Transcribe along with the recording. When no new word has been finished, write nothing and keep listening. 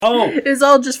Oh, It's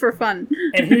all just for fun.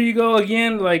 and here you go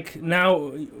again. Like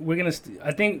now we're gonna.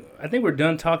 I think we're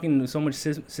done talking so much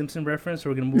Simpson reference. So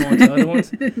we're gonna move on to other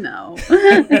ones. No,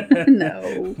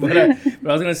 no. But I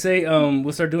was gonna say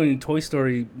we'll start doing Toy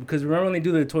Story because remember when they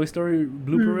do the Toy Story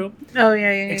blooper reel? Oh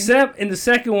yeah. Except in the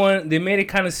second one, they made it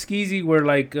kind of skeezy where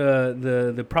like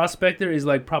the prospector is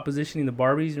like propositioning the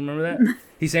Barbies. You remember that?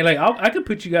 He's saying like I could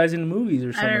put you guys in the movies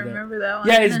or something. I like that. remember that one.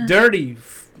 Yeah, it's dirty.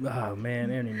 Oh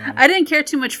man, anyway. I didn't care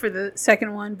too much for the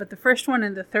second one, but the first one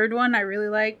and the third one I really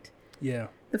liked. Yeah.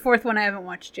 The fourth one I haven't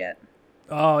watched yet.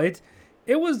 Oh, it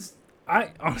was.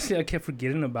 I honestly I kept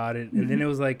forgetting about it, and then it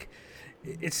was like,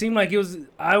 it seemed like it was.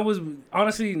 I was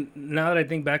honestly, now that I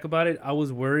think back about it, I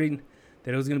was worried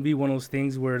that it was gonna be one of those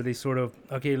things where they sort of,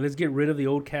 okay, let's get rid of the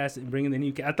old cast and bring in the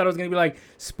new cast. I thought it was gonna be like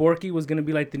Sporky was gonna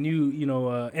be like the new,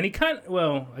 and he kind of,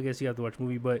 well, I guess you have to watch the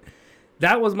movie, but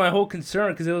that was my whole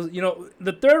concern because it was,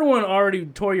 the third one already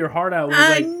tore your heart out. It was I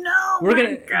like, know. we're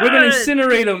gonna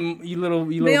incinerate them, you little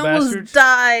They bastards. almost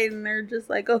died, and they're just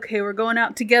like, okay, we're going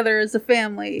out together as a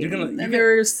family. And they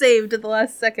were saved at the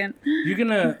last second. You're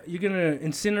gonna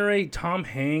incinerate Tom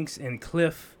Hanks and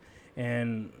Cliff,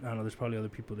 and I don't know. There's probably other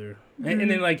people there, and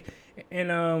then like, and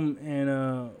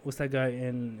what's that guy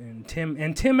and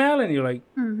Tim Allen. You're like,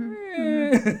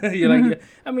 you're like, yeah.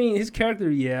 I mean, his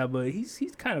character, yeah, but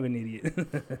he's kind of an idiot.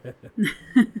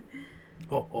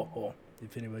 oh.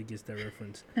 If anybody gets that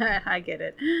reference. I get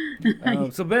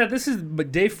it. So, Beth, this is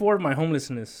day 4 of my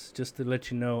homelessness, just to let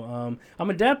you know. I'm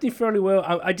adapting fairly well.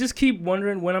 I just keep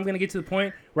wondering when I'm going to get to the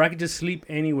point where I can just sleep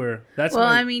anywhere. That's well,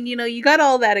 I mean, you got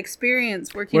all that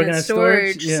experience working at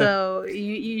storage, yeah. So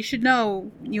you should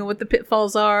know, what the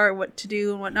pitfalls are, what to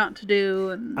do and what not to do.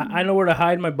 And I know where to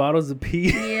hide my bottles of pee.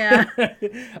 Yeah.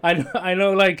 I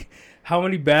know, like, how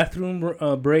many bathroom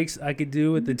breaks I could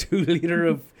do with the 2 liter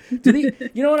of...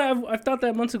 you know what? I've thought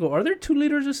that months ago. Are there 2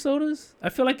 liters of sodas? I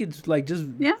feel like it's like just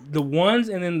the ones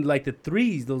and then like the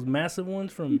 3s, those massive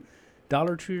ones from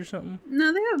Dollar Tree or something.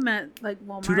 No, they have them at like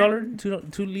Walmart. $2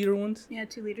 2-liter ones. Yeah,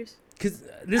 2 liters. Because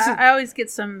I always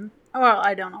get some. Well,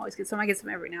 I don't always get some. I get some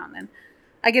every now and then.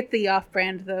 I get the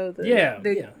off-brand though.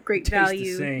 The great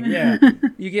value. The same. Yeah,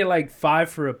 you get like 5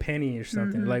 for a penny or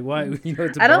something. Like why?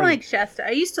 It's I don't like Shasta.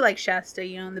 I used to like Shasta.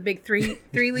 In the big 3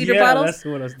 liter bottles. That's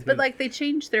what I was doing. But like they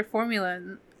changed their formula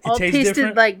and all tasted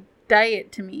different? Like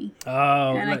diet to me.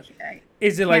 Oh, and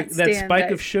is it like that spike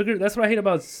diet of sugar? That's what I hate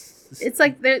about. It's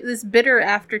like this bitter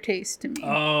aftertaste to me.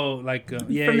 Oh, like from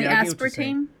the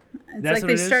aspartame. It's like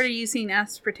they started using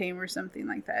aspartame or something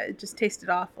like that. It just tasted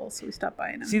awful, so we stopped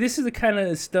buying them. See, this is the kind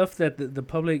of stuff that the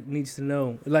public needs to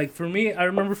know. Like, for me, I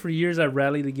remember for years I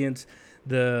rallied against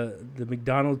the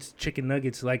McDonald's chicken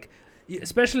nuggets. Like,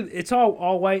 especially, it's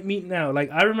all white meat now. Like,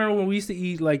 I remember when we used to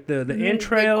eat, like, the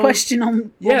entrails. Like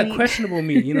questionable meat. Questionable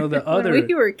meat, the other. When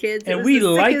we were kids. And we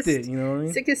liked it, you know what I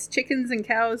mean? Sickest chickens and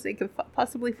cows they could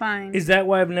possibly find. Is that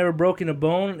why I've never broken a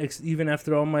bone, even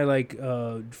after all my, like,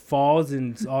 falls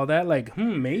and all that? Like,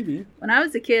 maybe. When I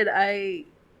was a kid,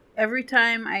 every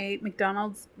time I ate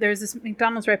McDonald's, there's this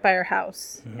McDonald's right by our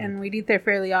house, and we'd eat there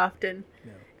fairly often.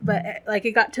 Yeah. But like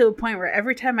it got to a point where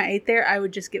every time I ate there, I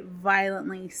would just get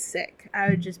violently sick. I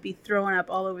would just be throwing up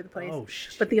all over the place. Oh,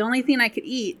 shit. But the only thing I could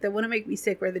eat that wouldn't make me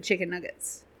sick were the chicken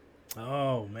nuggets.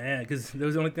 Oh, man, because that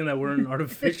was the only thing that weren't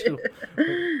artificial.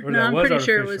 No, I'm pretty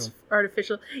sure it was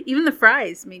artificial. Even the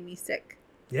fries made me sick.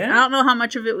 Yeah. I don't know how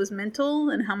much of it was mental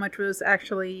and how much was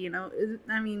actually,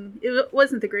 it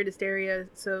wasn't the greatest area,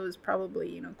 so it was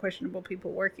probably, questionable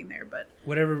people working there, but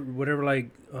whatever like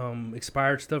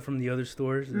expired stuff from the other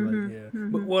stores,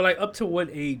 But, well, like up to what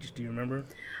age do you remember?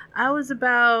 I was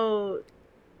about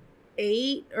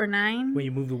 8 or 9. When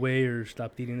you moved away or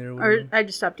stopped eating there? Or I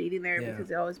just stopped eating there because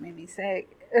it always made me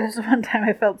sick. There was one time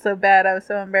I felt so bad. I was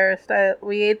so embarrassed.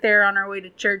 We ate there on our way to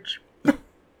church.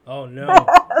 Oh, no.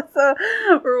 So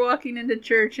we're walking into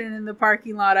church, and in the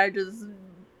parking lot, I just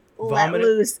let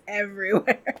loose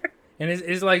everywhere. And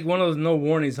it's like one of those no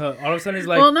warnings, huh? All of a sudden it's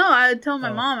like... Well, no, I told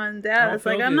my mom and dad, it's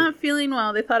like, I'm not feeling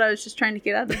well. They thought I was just trying to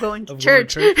get out of going to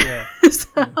church. Yeah.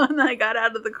 And I got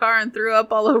out of the car and threw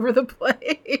up all over the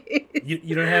place.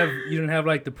 You don't have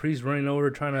like the priest running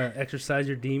over trying to exorcise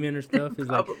your demon or stuff? He's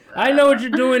like, I know what you're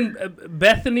doing,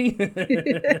 Bethany.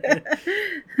 The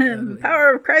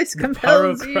power of Christ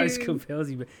compels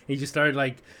you. And he just started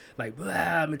like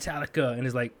blah, Metallica, and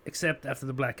it's like, except after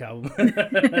the Black Album.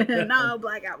 No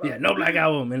Black Album. Yeah, no Black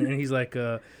Album. And he's like,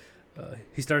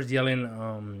 he starts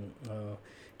yelling,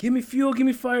 give me fuel, give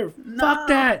me fire. No. Fuck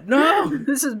that, no.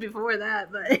 This is before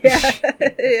that, but yeah,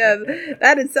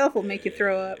 that itself will make you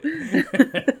throw up.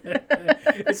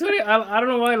 It's funny, I don't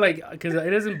know why, like, because it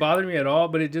doesn't bother me at all,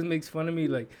 but it just makes fun of me,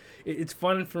 like, it's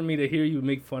fun for me to hear you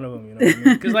make fun of them, you know what I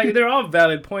mean? Because, like, they're all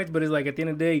valid points, but it's like, at the end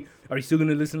of the day, are you still going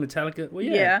to listen to Metallica? Well,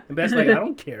 yeah. And Beth's like, I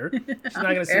don't care. She's not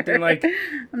going to sit there and, like...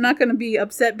 I'm not going to be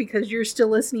upset because you're still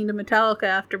listening to Metallica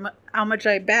after how much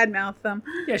I badmouth them.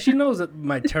 Yeah, she knows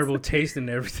my terrible taste and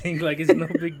everything. Like, it's no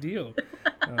big deal.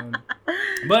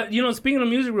 But, you know, speaking of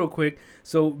music real quick,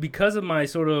 so because of my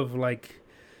sort of, like,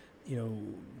 you know,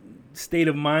 state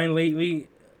of mind lately,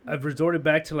 I've resorted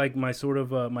back to, like, my sort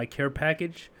of my care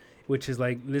package, which is,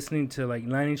 like, listening to, like,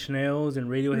 Nine Inch Nails and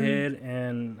Radiohead,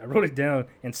 and I wrote it down,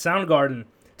 and Soundgarden,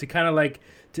 to kind of, like,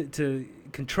 to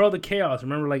control the chaos.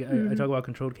 Remember, like, I talk about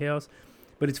controlled chaos?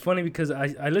 But it's funny because I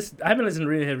haven't listened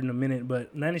to Radiohead in a minute,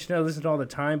 but Nine Inch Nails I listen to all the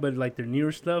time, but, like, their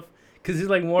newer stuff, because it's,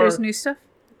 like, more... There's new stuff?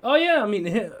 Oh, yeah, I mean,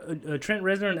 Trent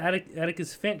Reznor and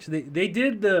Atticus Finch, they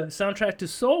did the soundtrack to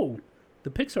Soul, the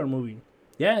Pixar movie.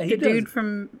 Yeah, he the does. Dude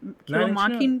from To Kill a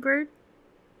Mockingbird?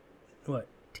 What?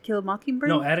 To Kill a Mockingbird?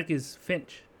 No, Atticus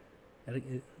Finch.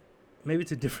 Maybe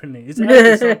it's a different name. It's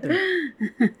Atticus something.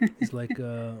 It's like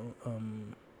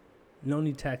No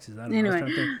Need Taxes. I don't know. Anyway, I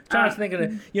was trying to think of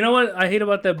it. You know what I hate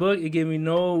about that book? It gave me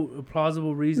no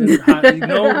plausible reason,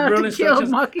 no real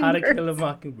instructions how to kill a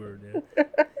mockingbird. Yeah.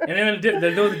 And then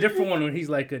there was a different one when he's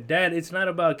like, Dad, it's not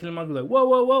about killing a mockingbird. Like,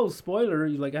 whoa, spoiler.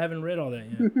 You're like, I haven't read all that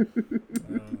yet.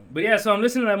 But yeah, so I'm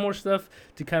listening to that more stuff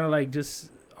to kind of like just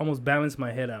almost balance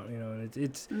my head out, you know,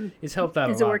 and it's helped out a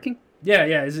lot. Is it working? Yeah,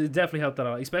 it's definitely helped out a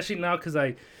lot, especially now because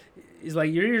it's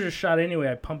like your ears are shot anyway.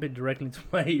 I pump it directly to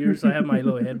my ears, so I have my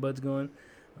little headbuds going.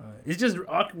 It's just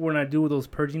awkward when I do those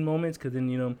purging moments, because then,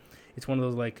 you know, it's one of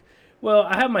those like, well,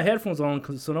 I have my headphones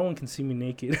on so no one can see me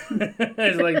naked.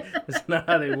 It's like, that's not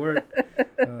how they work.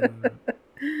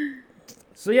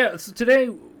 So today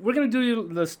we're going to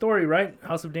do the story, right?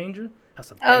 House of Danger? House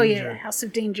of Danger. Oh, yeah, House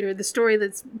of Danger, the story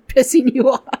that's pissing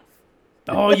you off.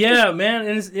 Oh, yeah, man.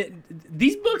 And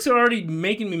these books are already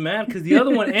making me mad because the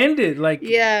other one ended like...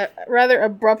 Yeah, rather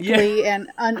abruptly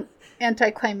and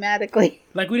anticlimactically.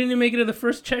 Like, we didn't even make it to the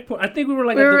first checkpoint. I think we were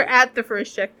like... We were at the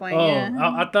first checkpoint, yeah.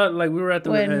 I thought like we were at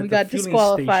the when we got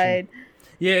disqualified. Station.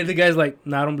 Yeah, the guy's like,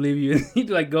 I don't believe you. He'd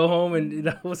like go home, and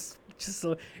that was just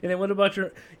so... And then what about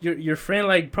your friend,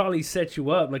 like, probably set you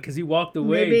up, like, because he walked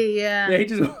away. Maybe, yeah. Yeah, he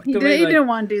just walked away. He didn't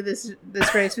want to do this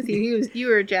race with you. You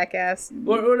were a jackass.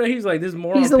 Or he's like, this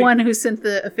moron. He's the one who sent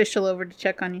the official over to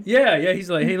check on you. Yeah, he's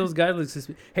like, hey, those guys look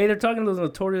suspicious. Hey, they're talking to those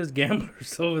notorious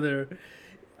gamblers over there.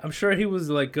 I'm sure he was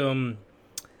like, you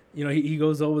know, he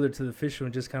goes over there to the official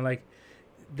and just kind of like,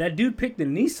 that dude picked the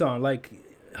Nissan. Like,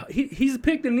 he's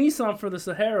picked the Nissan for the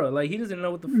Sahara. Like, he doesn't know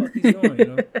what the fuck he's doing, you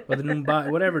know? Or the Mumbai,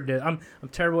 whatever it is. I'm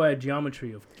terrible at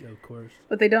geometry, of course.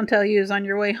 What they don't tell you is on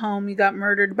your way home, you got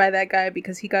murdered by that guy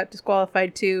because he got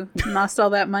disqualified too. And lost all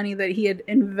that money that he had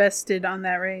invested on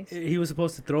that race. He was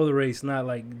supposed to throw the race, not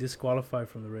like disqualify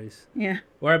from the race. Yeah.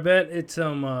 Or I bet it's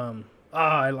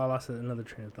I lost another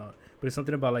train of thought. But it's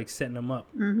something about like setting them up.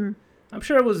 Mm-hmm. I'm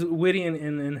sure it was witty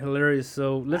and hilarious.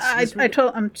 So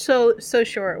I'm so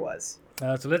sure it was.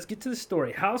 So let's get to the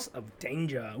story. House of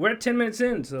Danger. We're at 10 minutes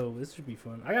in, so this should be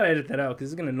fun. I gotta edit that out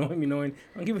because it's gonna annoy me knowing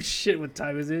I don't give a shit what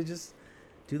time it is. Just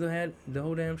do the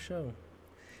whole damn show.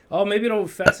 Oh, maybe it'll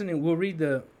fascinate. We'll read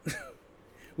the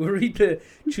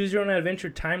Choose Your Own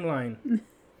Adventure timeline,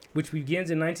 which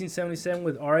begins in 1977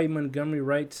 with R.A. Montgomery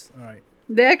writes. All right.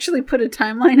 They actually put a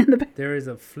timeline in the back. There is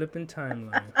a flipping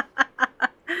timeline.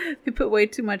 They put way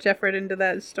too much effort into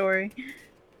that story.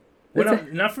 Well,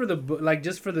 not for the book, like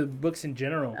just for the books in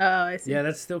general. Oh, I see. Yeah,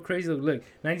 that's still crazy. Look,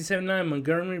 1979,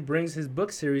 Montgomery brings his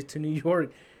book series to New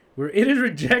York, where it is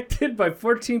rejected by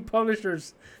 14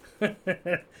 publishers.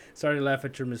 Sorry to laugh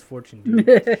at your misfortune,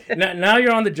 dude. now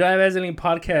you're on the Jive Vaseline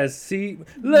podcast. See,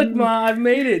 look, Ma, I've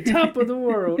made it. Top of the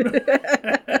world.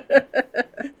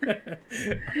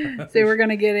 So we're going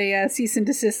to get a cease and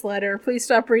desist letter. Please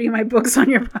stop reading my books on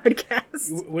your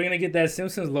podcast. We're going to get that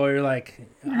Simpsons lawyer like,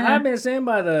 I've been saying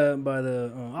by the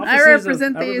I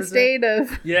represent the estate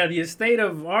of... Yeah, the estate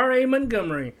of R.A.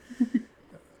 Montgomery.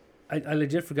 I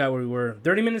legit forgot where we were.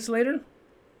 30 minutes later?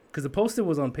 Because the post-it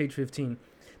was on page 15.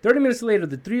 30 minutes later,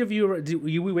 the three of you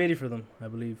we waited for them, I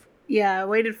believe. Yeah, I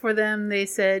waited for them. They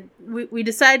said, we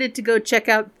decided to go check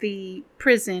out the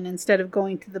prison instead of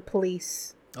going to the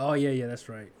police. Oh, yeah, that's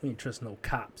right. We ain't trust no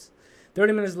cops.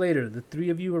 30 minutes later, the three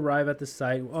of you arrive at the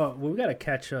site. Oh, well, we got to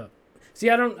catch up. See,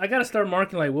 I got to start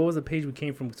marking, like, what was the page we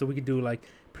came from so we could do, like,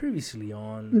 Previously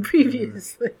on.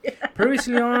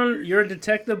 Previously on, you're a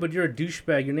detective, but you're a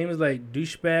douchebag. Your name is like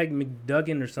Douchebag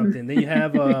McDuggan or something. Then you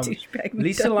have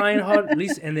Lisa Lionheart,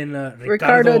 and then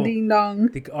Ricardo Ding Dong.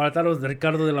 I thought it was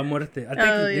Ricardo de la Muerte. I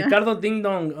think Ricardo Ding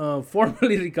Dong,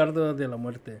 formerly Ricardo de la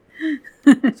Muerte.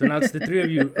 So now it's the three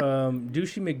of you.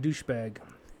 Douchey McDouchebag.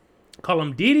 Call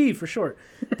him Didi for short.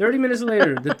 30 minutes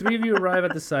later, the three of you arrive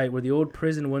at the site where the old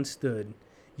prison once stood.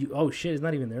 Oh shit, it's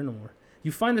not even there no more.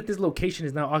 You find that this location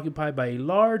is now occupied by a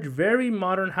large, very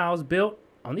modern house built,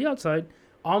 on the outside,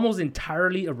 almost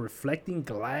entirely of reflecting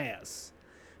glass.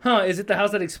 Huh, is it the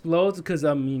house that explodes? Because,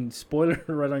 I mean, spoiler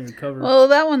right on your cover. Well,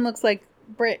 that one looks like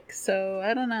brick, so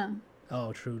I don't know.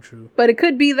 Oh, true. But it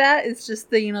could be that. It's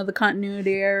just the, the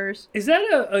continuity errors. Is that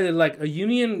a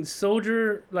Union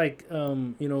soldier,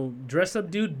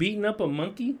 dress-up dude beating up a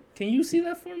monkey? Can you see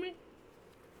that for me?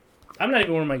 I'm not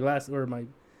even wearing my glasses or my...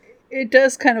 It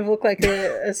does kind of look like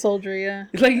a soldier, yeah.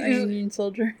 It's like a Union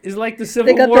soldier. It's like the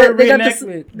Civil War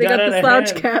reenactment. They got the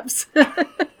slouch caps.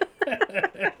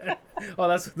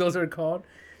 Oh, those are called.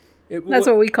 That's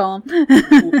what we call them.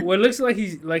 Well, it looks like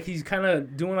he's kind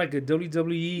of doing like a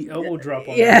WWE elbow drop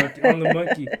on the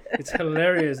monkey. It's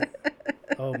hilarious.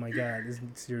 Oh my god, this is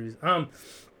serious.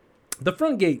 The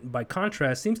front gate, by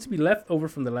contrast, seems to be left over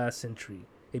from the last century.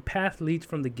 A path leads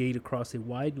from the gate across a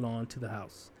wide lawn to the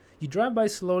house. You drive by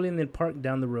slowly and then park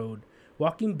down the road.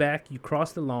 Walking back, you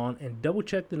cross the lawn and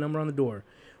double-check the number on the door.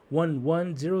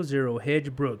 1100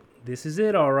 Hedge Brook. This is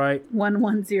it, all right.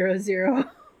 1100.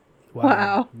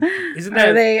 Wow. Isn't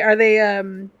that... Are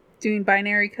they doing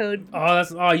binary code?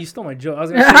 Oh, you stole my joke. I was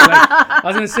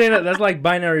gonna say that that's like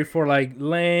binary for like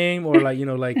lame or like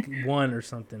like one or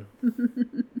something.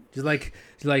 Just like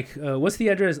what's the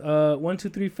address?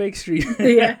 123 Fake Street.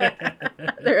 Yeah.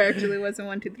 There actually wasn't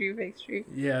 123 Fake Street.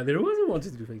 Yeah, there wasn't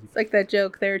 123 Fake Street. It's like that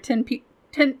joke. There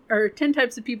are 10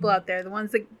 types of people out there. The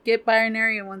ones that get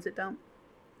binary and ones that don't.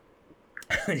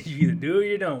 You either do or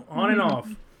you don't. On and off.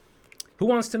 Who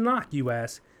wants to knock, you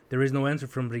ask? There is no answer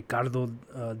from Ricardo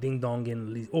Ding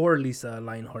Dong or Lisa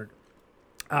Lionheart.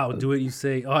 I'll do it, you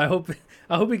say. Oh, I hope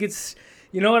it gets...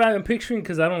 You know what I'm picturing?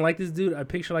 Because I don't like this dude. I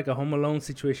picture like a Home Alone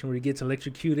situation where he gets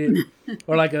electrocuted.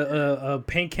 Or like a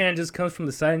paint can just comes from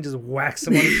the side and just whacks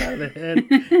him on the side of the head.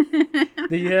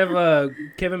 Then you have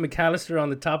Kevin McAllister on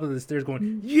the top of the stairs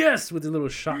going, yes, with his little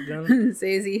shotgun. So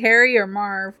is he Harry or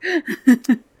Marv?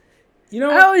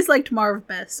 I always liked Marv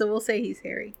best, so we'll say he's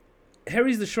Harry.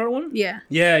 Harry's the short one? Yeah.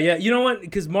 Yeah. You know what?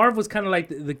 Because Marv was kind of like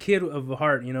the kid of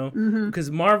heart, Because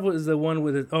Marv was the one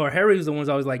Harry was the one who's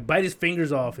always like, bite his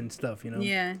fingers off and stuff,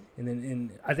 Yeah.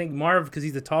 And I think Marv, because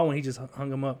he's the tall one, he just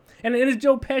hung him up. And it's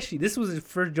Joe Pesci. This was his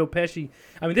first Joe Pesci.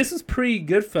 I mean, this was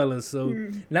pre-Goodfellas, so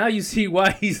now you see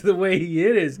why he's the way he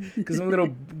is. Because some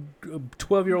little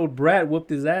 12-year-old brat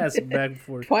whooped his ass back and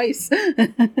forth. Twice.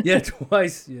 Yeah,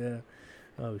 twice, yeah.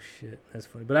 Oh, shit. That's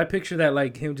funny. But I picture that,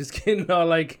 like, him just getting all,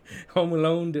 like, Home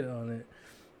Alone on it.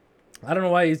 I don't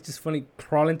know why. It's just funny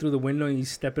crawling through the window and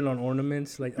he's stepping on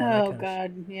ornaments. Like, oh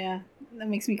God. Yeah. That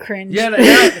makes me cringe. Yeah.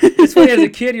 It's funny. As a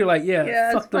kid, you're like,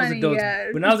 fuck those funny, adults. Yeah.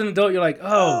 But now as an adult, you're like,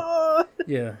 oh.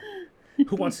 Yeah.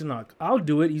 Who wants to knock? I'll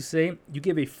do it, you say. You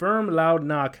give a firm, loud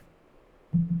knock.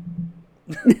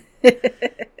 You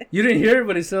didn't hear it,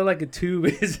 but it sounded like a tube.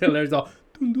 It's hilarious. All,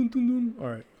 dun, dun, dun, dun. All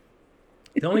right.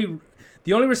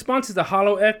 The only response is the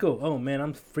hollow echo. Oh man,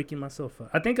 I'm freaking myself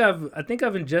out. I think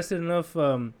I've ingested enough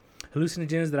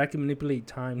hallucinogens that I can manipulate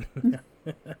time.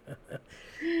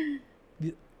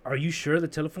 Are you sure the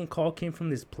telephone call came from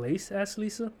this place? Asked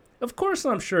Lisa. Of course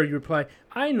I'm sure, you reply.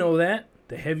 I know that.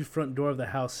 The heavy front door of the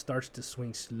house starts to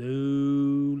swing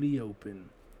slowly open.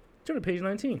 Turn to page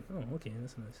 19. Oh, okay,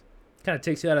 that's nice. Kind of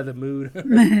takes you out of the mood.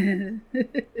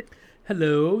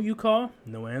 Hello, you call?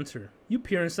 No answer. You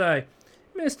peer inside.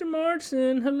 Mr.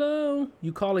 Martin, hello.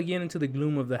 You call again into the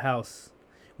gloom of the house.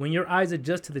 When your eyes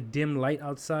adjust to the dim light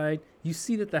outside, you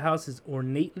see that the house is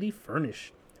ornately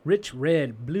furnished. Rich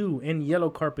red, blue, and yellow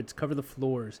carpets cover the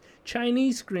floors.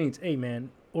 Chinese screens,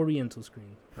 Oriental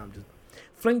screens.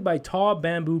 Flanked by tall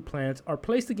bamboo plants, are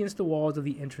placed against the walls of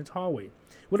the entrance hallway.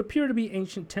 What appear to be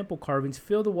ancient temple carvings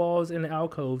fill the walls and the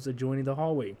alcoves adjoining the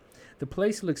hallway. The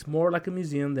place looks more like a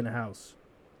museum than a house.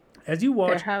 As you watch...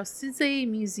 Their house is a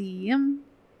museum.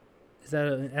 Is that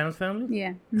an Addams Family?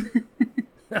 Yeah.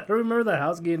 I don't remember the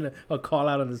house getting a call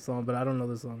out of the song, but I don't know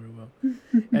the song very well.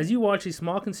 As you watch, a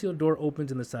small concealed door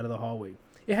opens in the side of the hallway.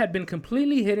 It had been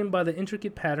completely hidden by the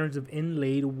intricate patterns of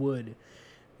inlaid wood.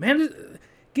 Man,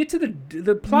 Get to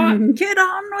the plot. Get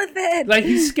on with it. Like,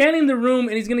 he's scanning the room,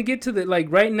 and he's going to get to the,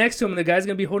 like, right next to him, and the guy's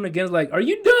going to be holding a gun, like, are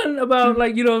you done about,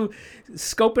 like, you know,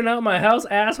 scoping out my house,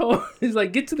 asshole? He's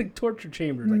like, get to the torture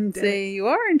chamber. Like, say, you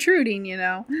are intruding, you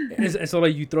know. And so,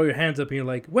 like, you throw your hands up, and you're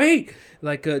like, wait,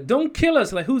 like, don't kill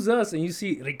us. Like, who's us? And you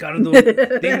see Ricardo,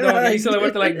 ding dong, and you see,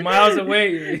 like, miles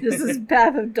away. Just this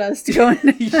path of dust going.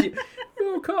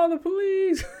 Don't call the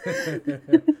police.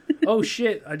 Oh,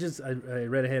 shit. I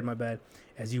read ahead, my bad.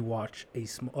 As you watch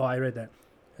I read that.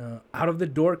 Out of the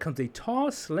door comes a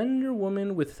tall, slender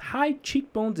woman with high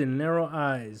cheekbones and narrow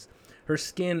eyes. Her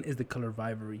skin is the color of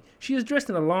ivory. She is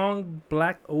dressed in a long,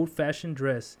 black, old-fashioned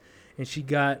dress, and she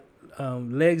got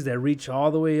legs that reach all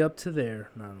the way up to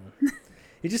there. I don't know.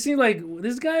 It just seems like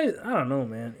this guy, I don't know,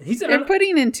 man. They're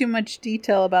putting in too much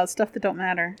detail about stuff that don't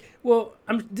matter. Well,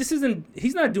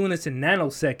 he's not doing this in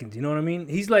nanoseconds, you know what I mean?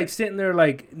 He's like sitting there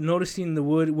like noticing the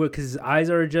wood because his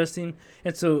eyes are adjusting.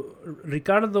 And so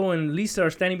Ricardo and Lisa are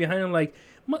standing behind him like,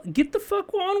 get the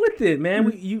fuck on with it,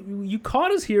 man. You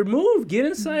caught us here. Move, get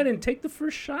inside and take the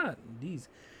first shot. Jeez.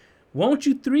 Won't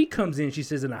you three comes in, she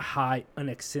says in a high,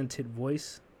 unaccented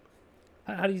voice.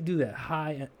 How do you do that?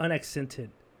 High, unaccented.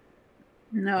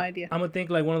 No idea. I'm gonna think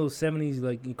like one of those 70s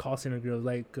like call center girls.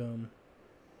 Like, I'm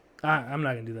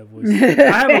not gonna do that voice.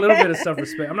 I have a little bit of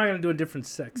self-respect. I'm not gonna do a different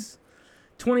sex.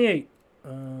 28.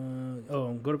 Turn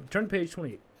to page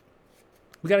 28.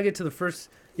 We gotta get to the first.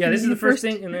 Yeah, this is the first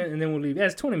thing, and then we'll leave. Yeah,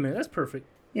 it's 20 minutes. That's perfect.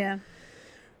 Yeah.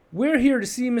 We're here to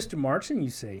see Mr. Martin, you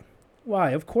say.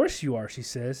 Why, of course you are, she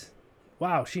says.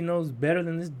 Wow, she knows better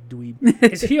than this dweeb.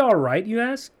 Is he all right, you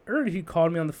ask? Earlier he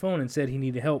called me on the phone and said he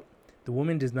needed help. The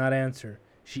woman does not answer.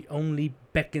 She only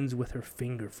beckons with her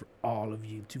finger for all of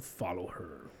you to follow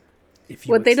her.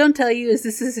 What they don't tell you is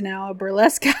this is now a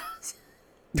burlesque house.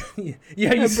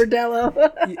 Yeah, a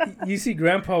bordello. You see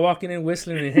Grandpa walking in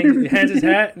whistling, and he hands his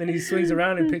hat, and then he swings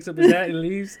around and picks up his hat and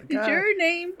leaves. Is your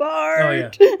name Bart? Oh,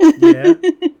 yeah. Yeah.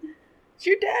 Does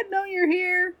your dad know you're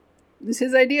here? This is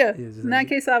his idea. In that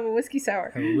case, I'll have a whiskey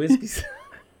sour. Have a whiskey sour.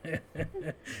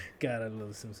 God, I love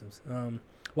The Simpsons.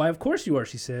 Why, of course you are,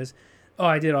 she says. Oh,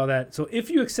 I did all that. So if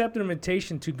you accept an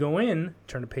invitation to go in,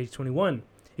 turn to page 21.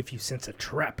 If you sense a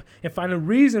trap and find a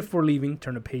reason for leaving,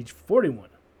 turn to page 41.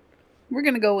 We're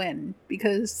going to go in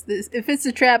because if it's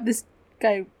a trap, this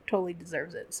guy totally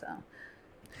deserves it. So,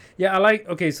 yeah,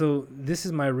 okay, so this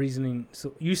is my reasoning.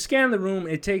 So you scan the room.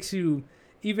 It takes you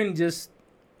even just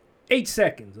 8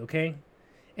 seconds, okay?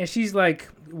 And she's like,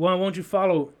 well, won't you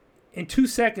follow? In 2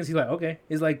 seconds, he's like, okay.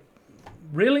 It's like,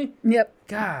 really? Yep.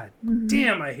 God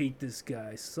damn, I hate this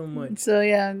guy so much. So,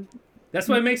 yeah. That's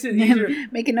why it makes it easier.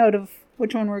 Make a note of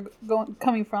which one we're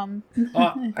coming from.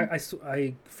 I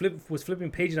was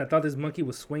flipping pages, and I thought this monkey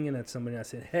was swinging at somebody. I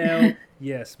said, hell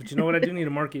yes. But you know what? I do need a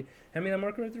marker. Hand me that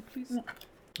marker right there, please. No.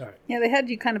 All right. Yeah, they had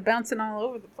you kind of bouncing all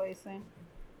over the place.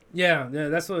 Yeah,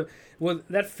 that's what. Well,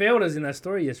 that failed us in that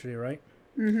story yesterday, right?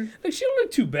 Mm-hmm. Like, she don't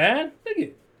look too bad. Look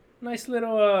at nice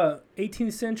little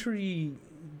 18th century,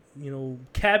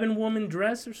 cabin woman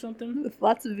dress or something. With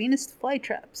lots of Venus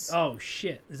flytraps. Oh,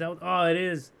 shit. Is that what? Oh, it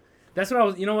is. That's what I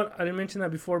was. You know what? I didn't mention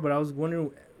that before, but I was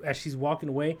wondering as she's walking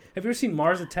away. Have you ever seen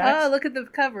Mars Attacks? Oh, look at the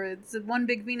cover. It's one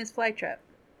big Venus flytrap.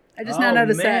 I just now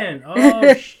noticed that.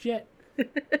 Oh, shit.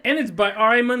 And it's by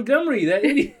R.A. Montgomery, that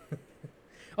idiot.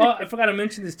 Oh, I forgot to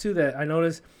mention this, too, that I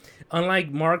noticed.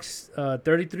 Unlike Mark's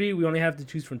 33, we only have to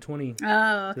choose from 20.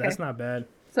 Oh, okay. So that's not bad.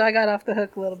 So I got off the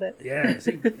hook a little bit. Yeah.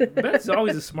 See, Beth's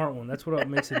always a smart one. That's what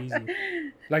makes it easy.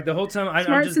 Like the whole time,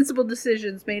 I'm just sensible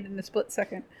decisions made in a split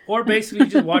second. Or basically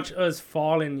just watch us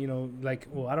fall and, I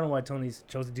don't know why Tony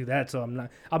chose to do that. So I'm going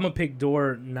to pick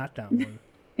door, not that one.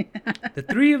 The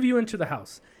three of you enter the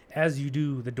house. As you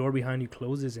do, the door behind you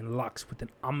closes and locks with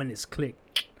an ominous click.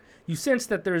 You sense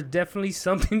that there's definitely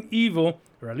something evil,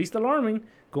 or at least alarming,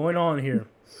 going on here.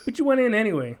 But you went in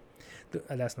anyway.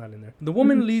 That's not in there. The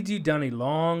woman leads you down a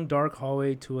long, dark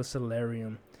hallway to a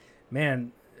solarium.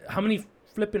 Man, how many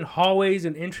flipping hallways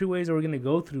and entryways are we going to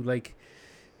go through? Like,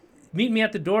 meet me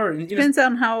at the door. Depends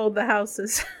on how old the house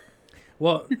is.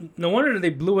 Well, no wonder they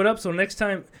blew it up. So next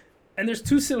time, and there's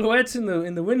two silhouettes in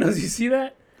the windows. You see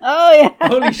that? Oh, yeah.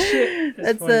 Holy shit.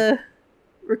 That's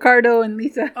Ricardo and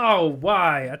Lisa. Oh,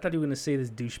 why? I thought you were going to say this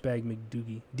douchebag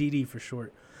McDoogie. DD for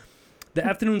short. The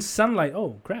afternoon sunlight,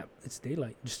 oh crap, it's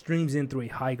daylight, just streams in through a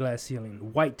high glass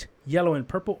ceiling. White, yellow, and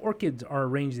purple orchids are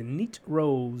arranged in neat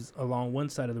rows along one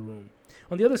side of the room.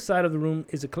 On the other side of the room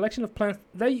is a collection of plants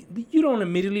that you don't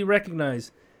immediately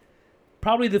recognize.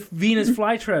 Probably the Venus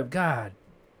flytrap. God,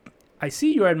 I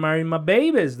see you're admiring my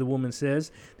babies, the woman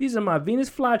says. These are my Venus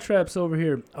flytraps over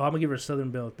here. Oh, I'm going to give her a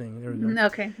Southern Belle thing. There we go.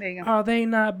 Okay, there you go. Are they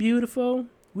not beautiful?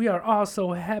 We are all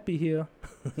so happy here.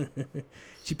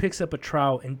 She picks up a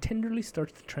trowel and tenderly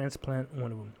starts to transplant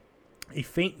one of them. A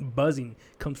faint buzzing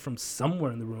comes from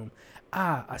somewhere in the room.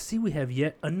 Ah, I see we have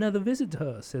yet another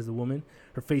visitor, says the woman.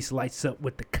 Her face lights up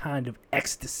with the kind of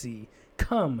ecstasy.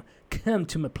 Come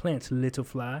to my plants, little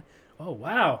fly. Oh,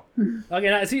 wow.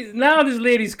 Okay, now this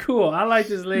lady's cool. I like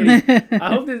this lady.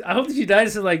 I hope that she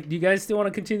dies. So, like, do you guys still want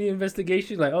to continue the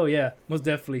investigation? Like, oh, yeah, most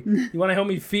definitely. You want to help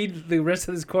me feed the rest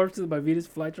of this corpse by Venus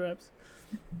flytraps?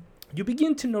 You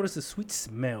begin to notice a sweet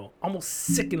smell, almost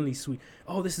sickeningly sweet.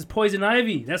 Oh, this is poison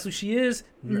ivy. That's what she is.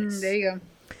 Nice. There you go.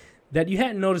 That you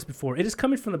hadn't noticed before. It is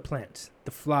coming from the plants.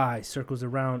 The fly circles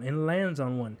around and lands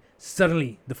on one.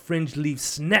 Suddenly, the fringed leaves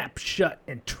snap shut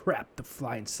and trap the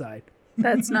fly inside.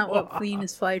 That's not what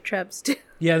Venus flytraps do.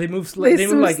 Yeah, they move they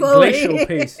move like slowly. Glacial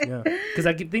pace. Yeah, because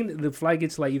I think that the fly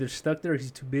gets like either stuck there or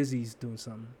he's too busy. He's doing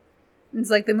something. It's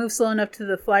like they move slow enough to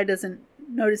the fly doesn't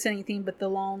notice anything, but the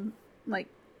long like.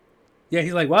 Yeah,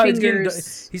 he's like, wow, it's getting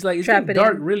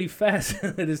dark really fast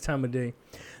at this time of day.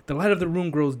 The light of the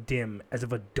room grows dim, as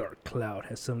if a dark cloud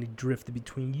has suddenly drifted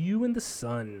between you and the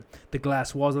sun. The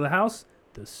glass walls of the house,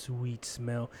 the sweet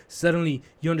smell. Suddenly,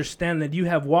 you understand that you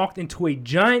have walked into a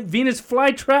giant Venus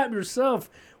flytrap yourself.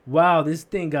 Wow, this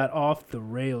thing got off the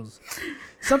rails.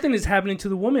 Something is happening to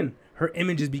the woman. Her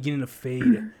image is beginning to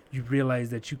fade. You realize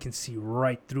that you can see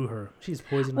right through her. She's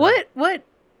poisoned. What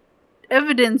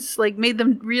evidence like made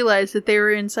them realize that they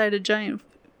were inside a giant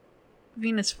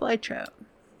Venus flytrap?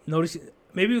 Notice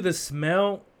maybe the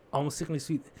smell almost sickeningly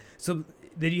sweet. So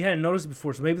that you hadn't noticed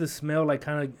before. So maybe the smell like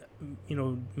kind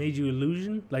of made you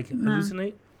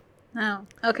hallucinate. No.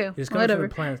 Okay. It's coming from the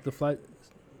plants. The fly.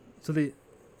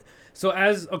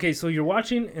 So you're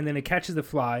watching and then it catches the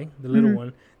fly, the little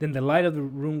one. Then the light of the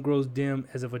room grows dim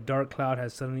as if a dark cloud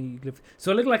has suddenly lifted.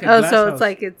 So it looked like a glass house. Oh, so it's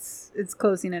like it's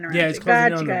closing in around. Yeah, it's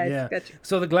closing in guys. Yeah. Gotcha.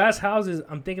 So the glass houses,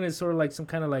 I'm thinking it's sort of like some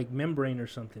kind of like membrane or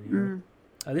something. You know?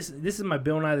 This is my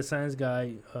Bill Nye the Science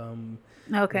Guy.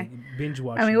 Okay. Binge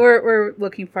watching. I mean, we're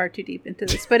looking far too deep into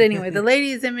this, but anyway, the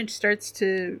lady's image starts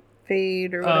to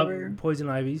fade or whatever. Poison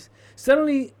ivies.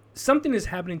 Suddenly, something is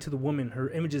happening to the woman. Her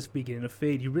image is beginning to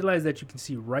fade. You realize that you can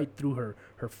see right through her.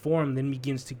 Her form then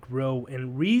begins to grow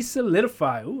and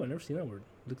re-solidify. Ooh, I never seen that word.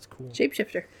 Looks cool.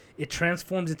 Shapeshifter. It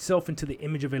transforms itself into the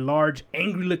image of a large,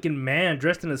 angry-looking man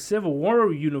dressed in a Civil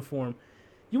War uniform.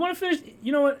 You want to finish?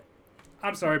 You know what?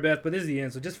 I'm sorry, Beth, but this is the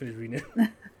end, so just finish reading it.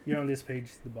 You're on this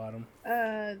page, the bottom.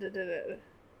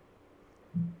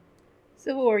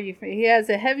 Civil War uniform. He has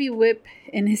a heavy whip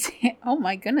in his hand. Oh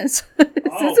my goodness.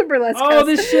 This is a burlesque. Oh,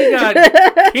 this shit got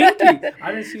kinky.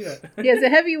 I didn't see that. He has a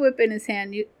heavy whip in his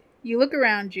hand. You look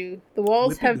around you. The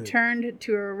walls have turned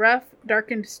to a rough,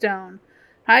 darkened stone.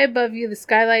 High above you, the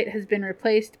skylight has been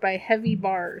replaced by heavy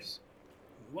bars.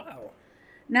 Wow.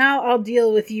 Now I'll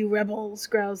deal with you rebels,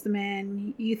 growls the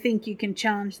man. You think you can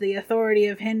challenge the authority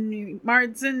of Henry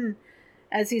Marsden?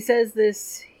 As he says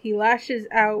this, he lashes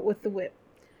out with the whip.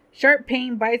 Sharp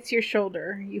pain bites your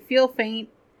shoulder. You feel faint.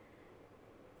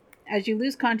 As you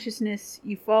lose consciousness,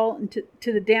 you fall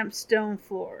into the damp stone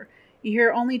floor. You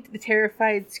hear only the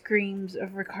terrified screams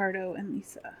of Ricardo and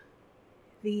Lisa.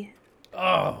 The end.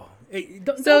 Oh. Hey,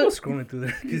 don't go scrolling through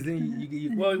there, because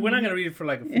then well, we're not going to read it for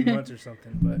like a few months or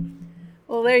something, but...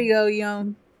 Well, there you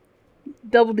go,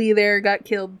 Double D there got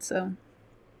killed, so...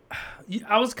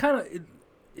 I was kind of...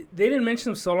 They didn't mention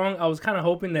him so long. I was kind of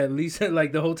hoping that Lisa,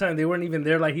 like, the whole time they weren't even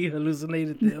there, like, he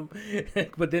hallucinated them.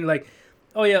 But then, like,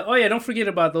 oh yeah, don't forget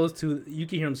about those two. You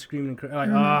can hear them screaming and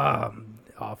crying. Like,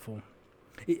 awful.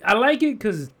 I like it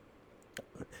because,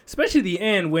 especially the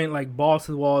end went, like, balls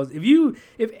to the walls.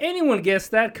 If anyone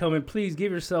guessed that coming, please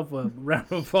give yourself a round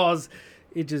of applause.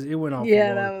 It went off.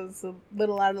 Yeah, that was a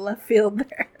little out of left field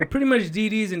there. But pretty much Dee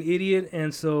Dee's an idiot,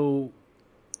 and so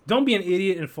don't be an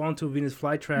idiot and fall into a Venus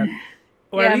flytrap.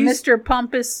 Or yeah, Mr.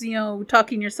 Pompous,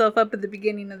 talking yourself up at the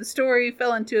beginning of the story,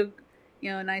 fell into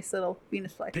a nice little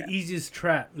Venus flytrap. The easiest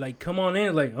trap. Like, come on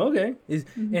in. Like, okay.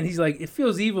 And he's like, it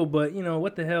feels evil, but,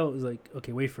 what the hell? Is like,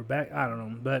 okay, wait for back. I don't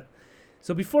know. But,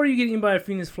 so before you get eaten by a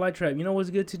Venus flytrap, you know what's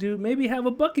good to do? Maybe have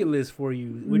a bucket list for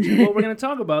you, which is what we're going to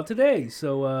talk about today.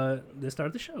 So, let's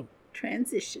start the show.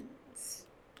 Transitions.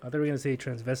 I thought we were going to say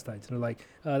transvestites. And they're like,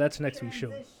 that's next week's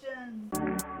show.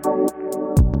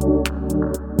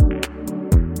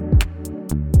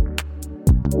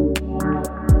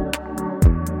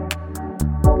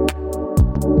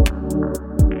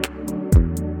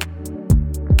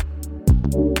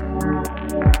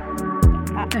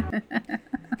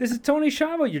 This is Tony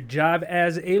Shava, your jive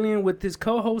as alien, with his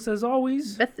co-host as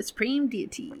always, Beth the Supreme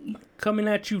Deity, coming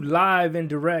at you live and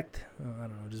direct. I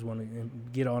don't know, just want to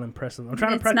get all impressive. I'm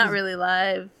trying to practice. It's not really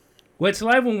live. Well, it's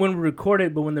live when we record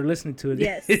it, but when they're listening to it,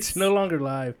 Yes. it's no longer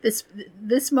live.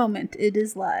 This moment, it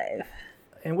is live.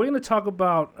 And we're going to talk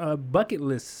about bucket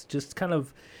lists. Just kind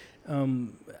of,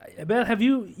 Beth,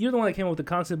 you're the one that came up with the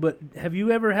concept, but have you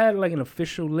ever had like an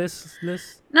official list?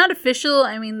 Not official.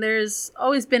 I mean, there's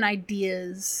always been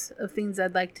ideas of things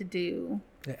I'd like to do.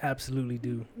 I absolutely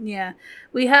do. Yeah.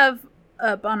 We have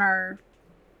up on our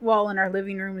wall in our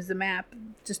living room is a map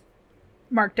just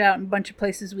marked out in a bunch of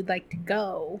places we'd like to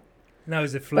go. Now,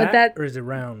 is it flat or is it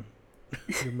round?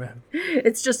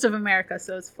 It's just of America,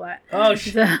 so it's flat. Oh,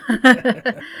 shit.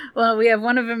 Well, we have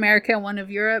one of America and one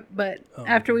of Europe, but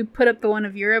after we put up the one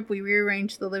of Europe, we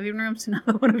rearranged the living room, so now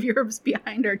the one of Europe's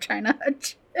behind our China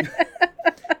hutch.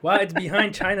 Wow, it's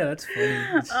behind China. That's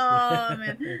funny. Oh,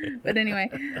 man. But anyway,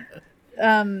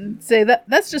 so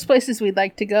that's just places we'd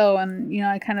like to go, and,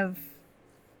 I kind of,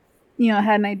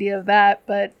 had an idea of that,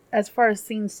 but as far as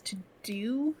things to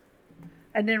do,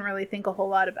 I didn't really think a whole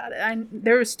lot about it.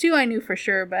 There was 2 I knew for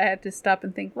sure, but I had to stop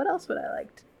and think, what else would I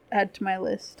like to add to my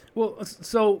list? Well,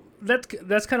 so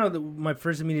that's kind of my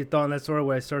first immediate thought, and that's sort of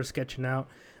what I started sketching out.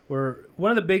 Where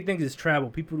one of the big things is travel.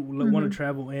 People want to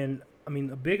travel, and I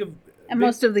mean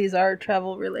most of these are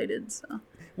travel related. So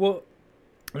well,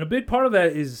 and a big part of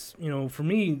that is for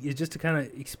me is just to kind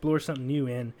of explore something new.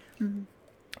 And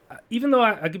even though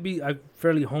I could be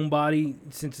fairly homebody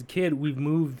since a kid, we've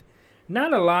moved.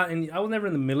 Not a lot, and I was never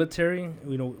in the military,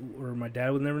 or my dad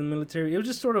was never in the military. It was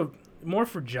just sort of more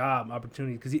for job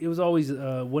opportunity because it was always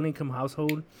a one-income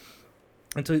household.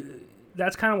 And so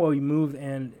that's kind of why we moved.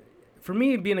 And for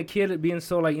me, being a kid, being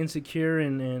so like insecure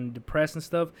and depressed and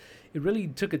stuff, it really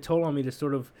took a toll on me to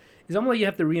sort of. It's almost like you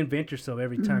have to reinvent yourself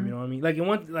every time. You know what I mean?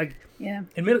 Like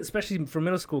especially for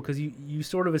middle school, because you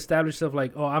sort of establish yourself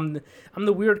like, oh, I'm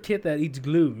the weird kid that eats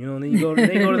glue. And then you go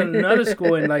to another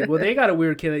school and like, well, they got a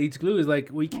weird kid that eats glue. Is like,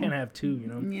 we can't have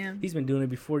 2. Yeah. He's been doing it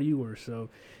before you were. So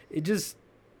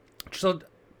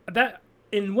that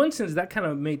in one sense that kind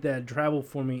of made that travel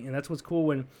for me, and that's what's cool.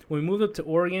 When we moved up to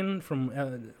Oregon from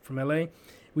LA,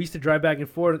 we used to drive back and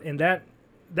forth, and that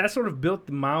sort of built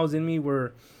the miles in me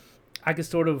where I could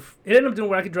it ended up doing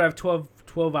where I could drive 12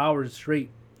 hours straight.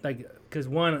 Like, because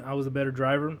one, I was a better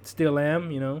driver. Still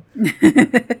am,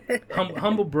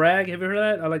 Humble brag. Have you heard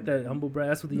of that? I like that humble brag.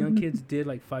 That's what the young kids did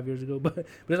like 5 years ago. But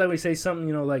it's like we say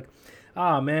something, like,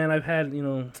 man, I've had,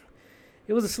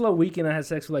 it was a slow weekend. I had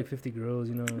sex with like 50 girls,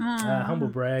 humble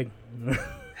brag.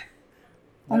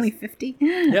 Only 50?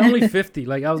 Yeah, only 50.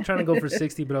 Like, I was trying to go for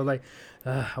 60, but I was like,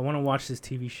 I want to watch this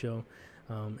TV show.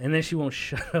 And then she won't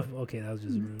shut up. Okay, that was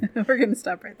just rude. We're going to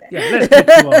stop right there. Yeah, let's keep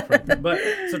you off right there. But,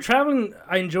 so traveling,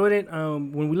 I enjoyed it.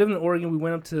 When we lived in Oregon, we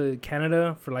went up to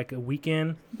Canada for like a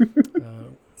weekend.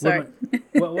 Sorry.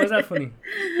 What was that funny?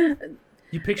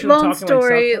 You picture them talking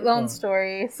like Long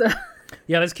story. So.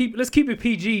 Yeah, let's keep it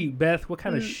PG, Beth. What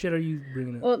kind of shit are you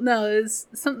bringing up? Well, no, it's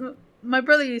something. My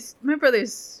brother's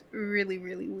really,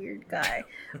 really weird guy,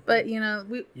 but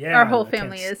our whole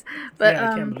family is. But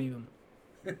I can't believe him.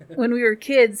 When we were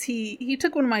kids, he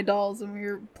took one of my dolls and we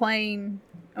were playing.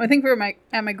 I think we were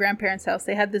at my grandparents' house.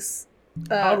 They had this.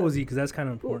 How old was he? Because that's kind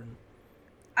of important.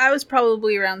 I was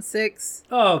probably around 6.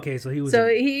 Oh, okay. So he was. So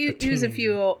he was a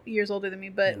few years older than me,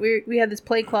 but we had this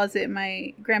play closet in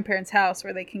my grandparents' house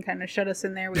where they can kind of shut us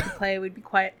in there. We could play. We'd be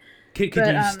quiet. Could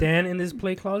you stand in this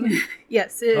play closet?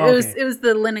 Yes, it was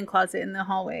the linen closet in the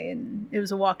hallway, and it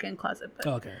was a walk-in closet. But,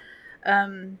 okay.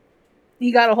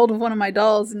 He got a hold of one of my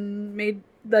dolls and made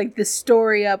like this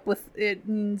story up with it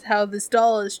and how this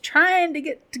doll is trying to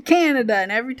get to Canada,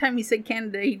 and every time he said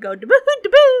Canada, he'd go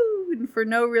da-boo, and for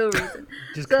no real reason.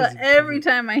 So every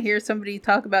time I hear somebody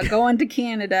talk about going to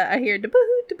Canada, I hear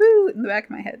da-boo in the back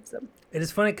of my head. So. It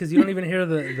is funny because you don't even hear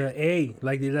the A.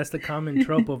 Like, that's the common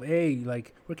trope of A.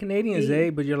 Like, we're Canadians,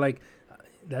 but you're like,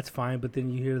 that's fine. But then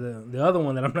you hear the other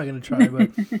one that I'm not going to try, but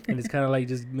and it's kind of like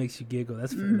just makes you giggle.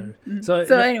 That's fair. So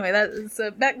anyway,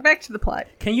 back to the plot.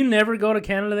 Can you never go to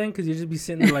Canada then? Because you just be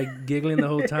sitting there like giggling the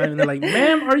whole time, and they're like,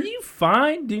 "Ma'am, are you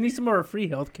fine? Do you need some more free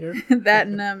health care?" That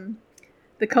and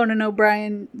the Conan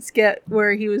O'Brien skit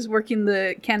where he was working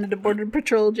the Canada Border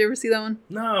Patrol. Did you ever see that one?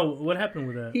 No. What happened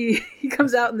with that? He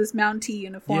comes out in this Mountie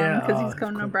uniform because he's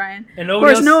Conan O'Brien. And of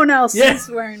course, no one else is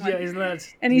wearing one. Yeah, isn't that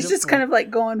and he's just kind of like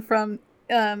going from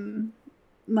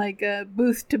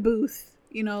booth to booth,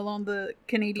 along the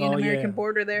Canadian-American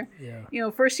border there. Yeah.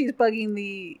 First he's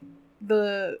bugging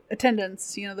the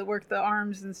attendants, that work the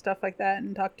arms and stuff like that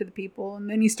and talk to the people. And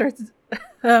then he starts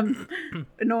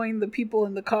annoying the people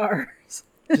in the cars.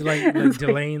 Just like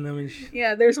delaying them and shit.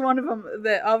 Yeah, there's one of them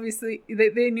that obviously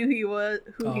they knew who he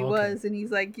okay. was, and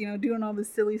he's like, doing all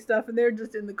this silly stuff, and they're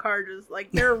just in the car, just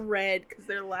like they're red because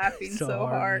they're laughing so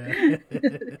hard. Yeah.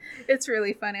 It's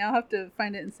really funny. I'll have to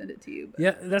find it and send it to you.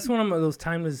 Yeah, that's one of those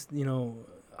timeless. Oh,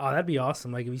 that'd be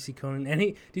awesome. Like if you see Conan, and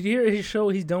did you hear his show?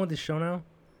 He's done with his show now.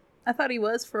 I thought he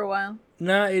was for a while.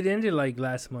 Nah, it ended like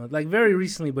last month, like very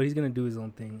recently. But he's gonna do his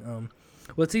own thing.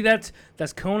 Well, see, that's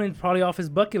Conan probably off his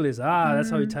bucket list. That's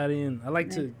how he tied it in. I like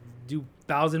to do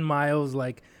 1,000 miles.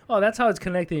 Like, that's how it's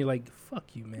connected. You're like,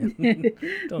 fuck you, man.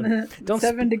 don't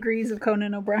 7 degrees of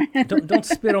Conan O'Brien. don't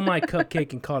spit on my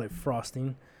cupcake and call it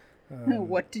frosting.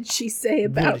 What did she say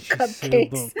about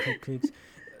cupcakes?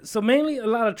 So mainly a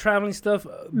lot of traveling stuff.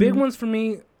 Big ones for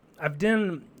me. I've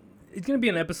done. It's going to be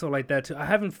an episode like that, too. I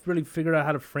haven't really figured out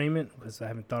how to frame it because I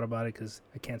haven't thought about it because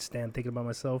I can't stand thinking about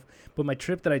myself. But my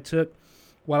trip that I took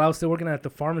while I was still working at the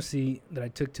pharmacy that I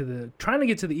took trying to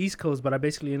get to the East Coast, but I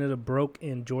basically ended up broke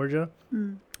in Georgia.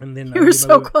 And then you were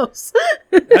so close.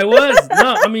 I was.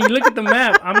 No, I mean, look at the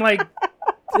map. I'm like,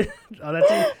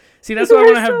 that's it. See, that's why I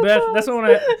want to have Beth. That's why I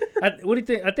want to. What do you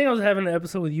think? I think I was having an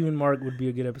episode with you and Mark would be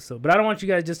a good episode. But I don't want you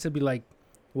guys just to be like,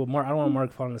 well, Mark. I don't want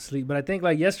Mark falling asleep. But I think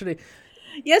like yesterday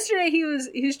he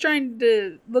was trying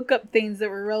to look up things that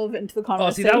were relevant to the conversation.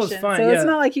 Oh, see, that was fine. So it's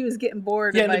not like he was getting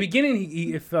bored. Yeah, in the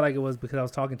beginning, it felt like it was because I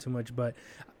was talking too much. But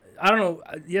I don't know.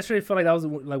 Yesterday felt like that was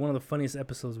like one of the funniest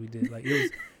episodes we did. Like it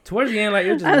was towards the end, like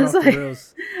it just went off the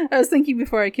rails. I was thinking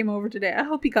before I came over today, I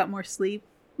hope he got more sleep.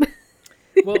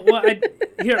 well,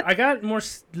 I got more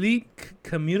sleep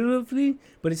commutatively,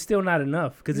 but it's still not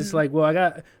enough because it's like, well, I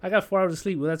got 4 hours of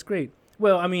sleep. Well, that's great.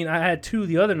 Well, I mean, I had 2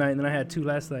 the other night, and then I had 2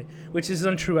 last night, which is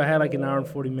untrue. I had like an hour and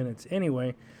 40 minutes.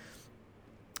 Anyway,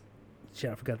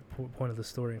 shit, I forgot the point of the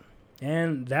story.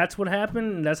 And that's what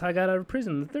happened, and that's how I got out of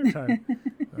prison the 3rd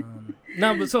time.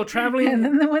 No, but so traveling... And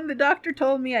then when the doctor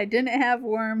told me I didn't have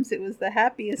worms, it was the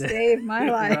happiest day of my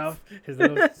life. Ralph, his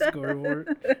little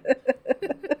scoreboard.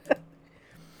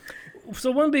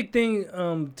 So one big thing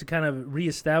to kind of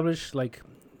reestablish, like...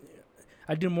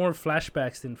 I do more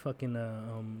flashbacks than fucking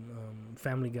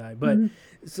Family Guy. But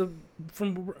so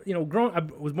from I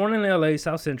was born in LA,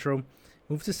 South Central,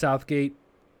 moved to Southgate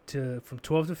from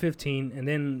 12 to 15, and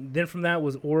then from that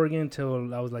was Oregon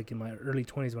till I was like in my early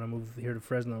 20s when I moved here to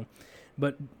Fresno.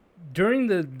 But during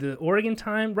the Oregon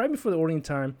time, right before the Oregon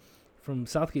time, from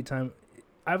Southgate time,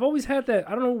 I've always had that.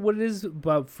 I don't know what it is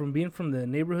about from being from the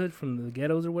neighborhood, from the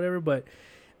ghettos or whatever, but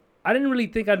I didn't really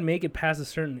think I'd make it past a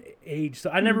certain age, so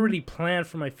I never really planned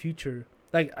for my future.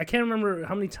 Like, I can't remember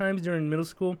how many times during middle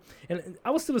school, and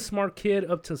I was still a smart kid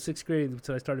up till 6th grade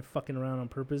until I started fucking around on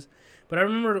purpose. But I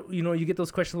remember, you get those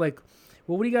questions like,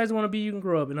 well, what do you guys want to be? You can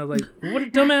grow up. And I was like, what a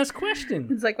dumbass question.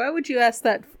 It's like, why would you ask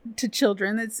that to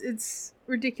children? It's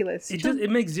ridiculous. It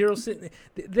makes zero sense.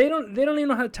 They don't even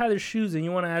know how to tie their shoes, and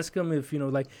you want to ask them if,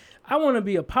 like, I want to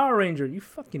be a Power Ranger. You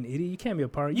fucking idiot. You can't be a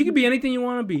Power Ranger. You can be anything you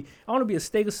want to be. I want to be a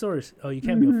Stegosaurus. Oh, you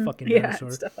can't be a fucking dinosaur.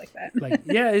 Yeah, stuff like that. Like,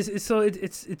 yeah,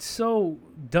 it's so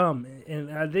dumb.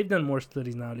 And they've done more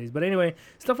studies nowadays. But anyway,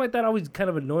 stuff like that always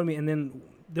kind of annoyed me. And then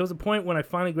there was a point when I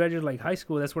finally graduated like high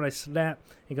school. That's when I snapped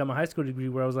and got my high school degree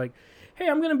where I was like, hey,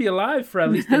 I'm going to be alive for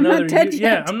at least another year.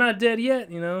 Yeah, I'm not dead yet,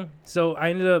 So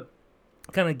I ended up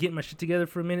kind of getting my shit together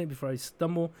for a minute before I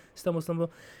stumble.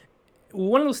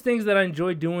 One of those things that I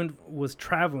enjoyed doing was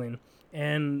traveling.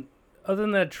 And other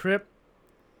than that trip,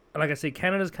 like I say,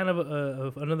 Canada's kind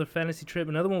of another fantasy trip.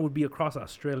 Another one would be across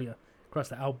Australia, across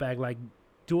the outback, like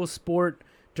dual sport,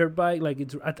 dirt bike. Like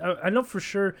I know for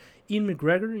sure Ian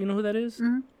McGregor, you know who that is?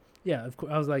 Mm-hmm. Yeah, of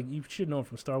course. I was like, you should know him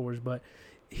from Star Wars, but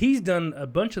he's done a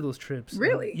bunch of those trips.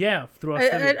 Really? Yeah, through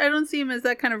Australia. I don't see him as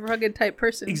that kind of rugged type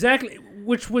person. Exactly,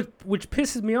 which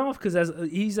pisses me off because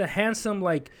he's a handsome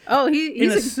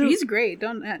he's great.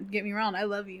 Don't get me wrong. I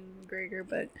love you, McGregor,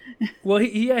 but well,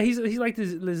 he's like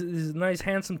this nice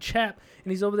handsome chap,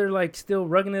 and he's over there like still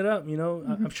rugging it up.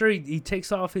 I'm sure he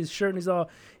takes off his shirt and he's all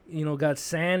got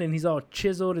sand and he's all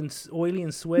chiseled and oily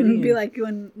and sweaty. It'd be like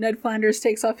when Ned Flanders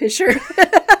takes off his shirt.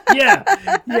 yeah,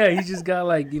 he's just got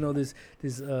like this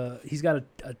he's got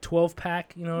a 12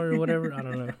 pack, or whatever. I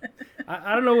don't know.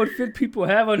 I don't know what fit people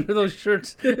have under those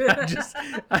shirts.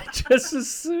 I just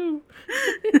assume.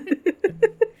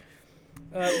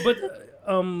 But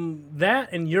that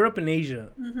and Europe and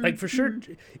Asia, like for sure,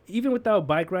 even without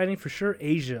bike riding, for sure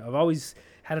Asia. I've always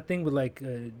had a thing with like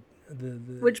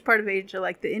which part of Asia,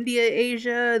 like the India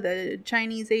Asia, the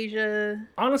Chinese Asia?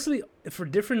 Honestly, for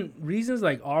different reasons,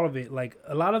 like all of it. Like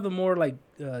a lot of the more like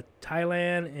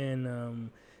Thailand and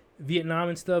Vietnam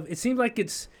and stuff. It seems like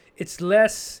it's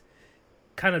less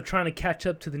kind of trying to catch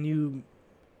up to the new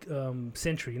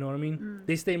century. You know what I mean?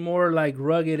 They stay more like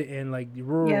rugged and like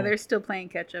rural. Yeah, they're still playing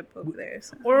catch up over there.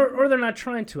 So. Or they're not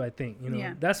trying to. I think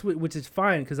Yeah. that's which is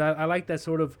fine because I like that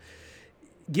sort of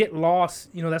get lost.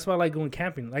 That's why I like going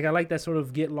camping. Like I like that sort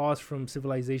of get lost from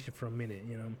civilization for a minute.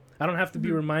 I don't have to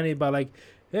be reminded by like,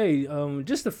 hey,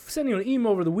 just to send you an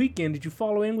email over the weekend. Did you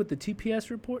follow in with the TPS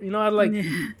report? I like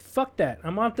fuck that.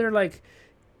 I'm out there like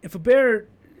if a bear.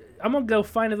 I'm gonna go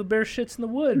find if a bear shits in the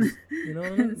woods. You know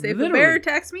what I mean? Say if a bear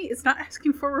attacks me, it's not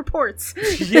asking for reports.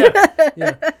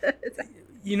 yeah.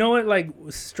 You know what? Like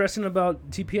stressing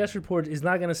about TPS reports is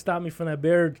not gonna stop me from that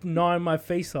bear gnawing my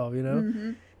face off.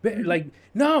 Like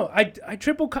no, I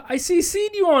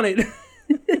CC'd you on it.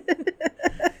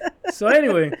 So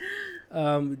anyway,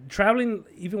 traveling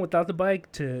even without the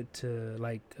bike to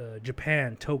like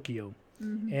Japan, Tokyo.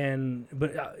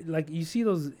 But like you see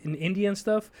those in India and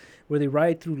stuff where they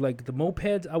ride through like the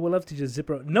mopeds. I would love to just zip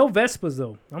around. No Vespas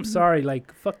though. I'm sorry.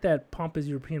 Like fuck that pompous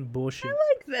European bullshit. I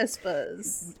like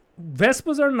Vespas.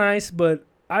 Vespas are nice, but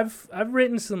I've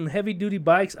ridden some heavy duty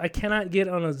bikes. I cannot get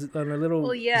on a little.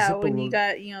 Well, yeah, Zippo when road. you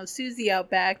got Susie out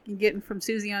back and getting from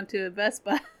Susie onto a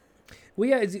Vespa. Well,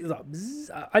 yeah,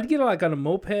 I'd get like on a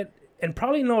moped and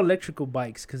probably no electrical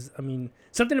bikes because I mean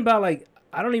something about like.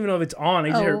 I don't even know if it's on.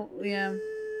 I just heard, yeah.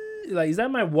 Like, is that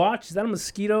my watch? Is that a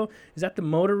mosquito? Is that the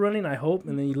motor running? I hope.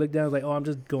 And then you look down, like, oh, I'm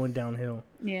just going downhill.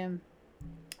 Yeah.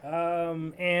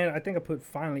 And I think I put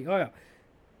finally. Oh yeah,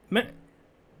 man.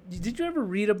 Did you ever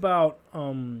read about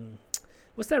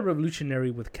what's that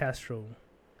revolutionary with Castro?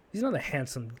 He's not a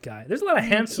handsome guy. There's a lot of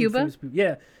handsome Cuba? famous people.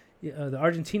 Yeah, the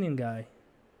Argentinian guy.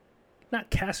 Not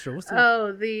Castro. What's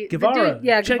the the Guevara? Dude,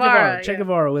 yeah, Che Guevara. Che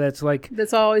Guevara. That's like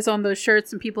that's always on those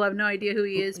shirts, and people have no idea who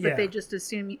he is, but Yeah. they just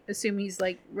assume he's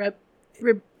like a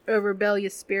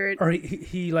rebellious spirit. or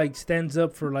he like stands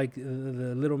up for like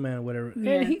the little man or whatever.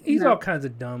 Yeah, And he's no. all kinds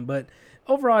of dumb, but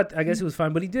overall I guess it was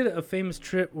fine. But he did a famous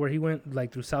trip where he went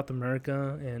like through South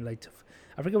America and like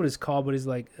I forget what it's called, but it's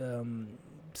like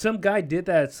some guy did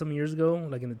that some years ago,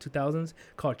 like in the 2000s,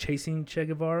 called Chasing Che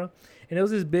Guevara, and it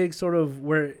was this big sort of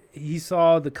where he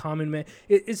saw the common man.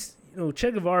 It's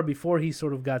Che Guevara before he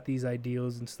sort of got these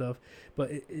ideals and stuff, but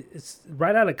it's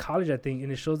right out of college, I think,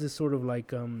 and it shows this sort of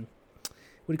like what do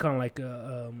you call it, like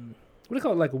what do you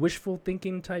call it, like a wishful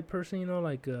thinking type person,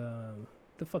 like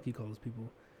the fuck you call those people,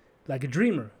 like a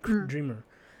dreamer, dreamer.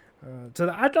 So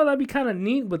I thought that'd be kind of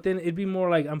neat, but then it'd be more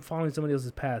like I'm following somebody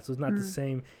else's path, so it's not the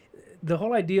same. The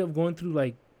whole idea of going through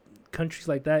like countries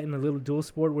like that in a little dual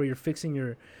sport where you're fixing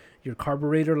your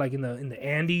carburetor like in the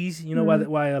Andes,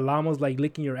 why a llama's like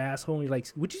licking your asshole and you're like,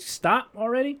 would you stop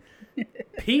already?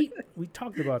 Pete, we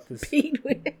talked about this. Pete.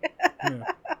 Yeah.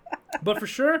 But for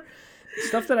sure,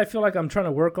 stuff that I feel like I'm trying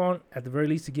to work on at the very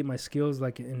least to get my skills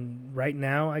like in right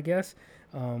now, I guess,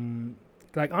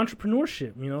 like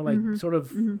entrepreneurship, like sort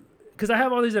of, because I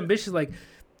have all these ambitions, like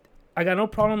I got no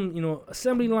problem,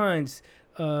 assembly lines,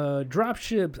 drop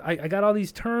ships. I got all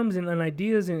these terms and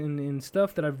ideas and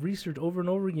stuff that I've researched over and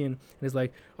over again. And it's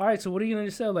like, all right, so what are you going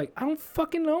to sell? Like, I don't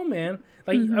fucking know, man.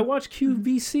 Like, I watched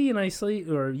QVC and I say,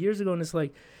 or years ago, and it's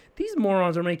like, these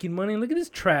morons are making money. And look at this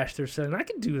trash they're selling. I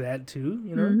could do that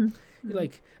too,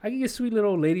 Like, I could get sweet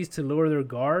little old ladies to lower their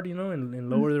guard, and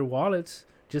lower their wallets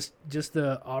just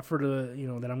to offer to,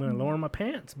 that I'm going to lower my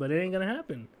pants. But it ain't going to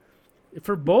happen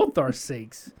for both our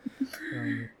sakes.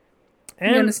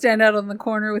 You're gonna stand out on the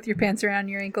corner with your pants around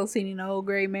your ankles, singing "an old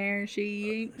gray mare."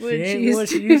 She ain't what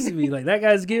she used to be. Like that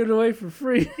guy's giving it away for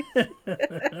free.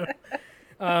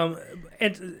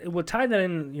 And we'll tie that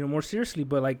in, more seriously.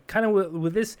 But like, kind of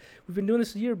with this, we've been doing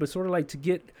this a year, but sort of like to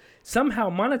get somehow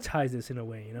monetize this in a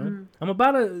way. I'm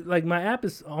about to my app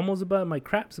is almost about my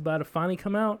crap's about to finally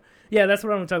come out. Yeah, that's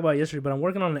what I'm gonna talk about yesterday. But I'm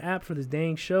working on an app for this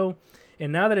dang show,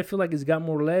 and now that I feel like it's got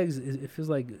more legs, it feels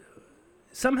like.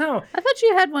 Somehow, I thought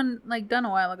you had one done a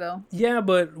while ago. Yeah,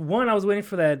 but one, I was waiting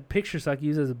for that picture so I could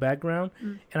use it as a background,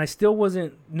 and I still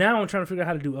wasn't. Now I'm trying to figure out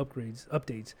how to do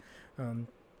updates.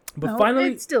 But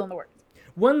finally, it's still in the works.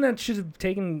 One that should have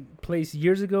taken place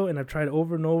years ago, and I've tried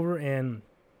over and over, and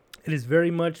it is very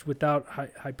much without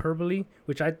hyperbole,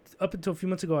 which I up until a few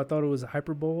months ago I thought it was a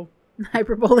hyperbole.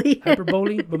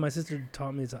 Hyperbole, but my sister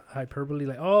taught me it's a hyperbole.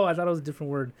 Like, oh, I thought it was a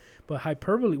different word, but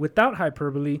hyperbole without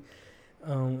hyperbole.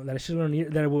 That I should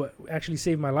learn, that will actually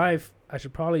save my life. I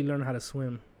should probably learn how to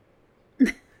swim.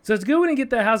 So it's good we didn't get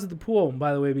that house at the pool,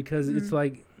 by the way, because it's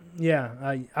like,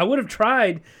 yeah, I would have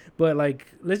tried, but like,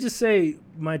 let's just say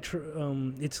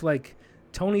it's like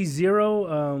Tony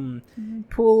 0,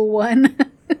 pool 1,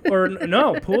 or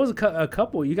no, pool's a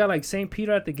couple. You got like St.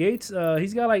 Peter at the gates.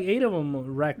 He's got like 8 of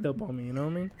them racked up on me. You know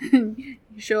what I mean?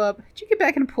 You show up. Did you get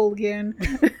back in the pool again?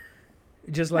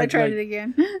 Just like I tried it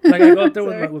again. Like I go up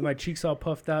there with my cheeks all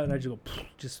puffed out, and I just go,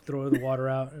 just throw the water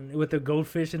out, and with the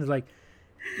goldfish, and it's like,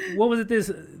 what was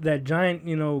it? That giant,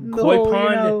 koi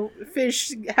pond,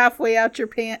 fish halfway out your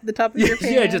the top of your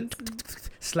pants. Yeah, just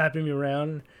slapping me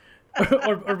around,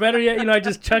 or better yet, I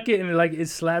just chuck it and it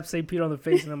slaps St. Peter on the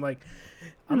face, and I'm like,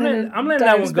 I'm letting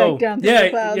that one go.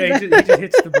 Yeah, he just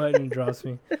hits the button and drops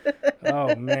me.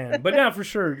 Oh man, but yeah, for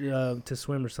sure to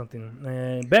swim or something.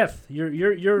 And Beth,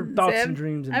 your thoughts and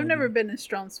dreams. I've never been a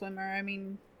strong swimmer. I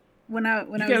mean, when I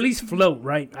can at least float,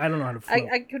 right? I don't know how to float.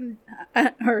 I couldn't.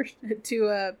 Or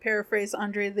to paraphrase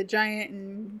Andre the Giant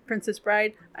and Princess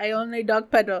Bride, I only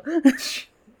dog pedal.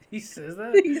 He says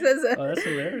that? He says that. Oh, that's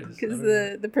hilarious. Because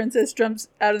the princess jumps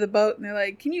out of the boat and they're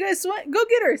like, "Can you guys swim? Go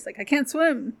get her." He's like, "I can't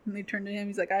swim." And they turn to him.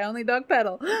 He's like, "I only dog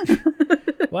paddle."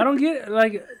 Well, I don't get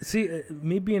see,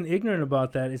 me being ignorant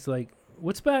about that. It's like,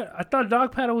 what's bad? I thought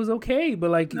dog paddle was okay, but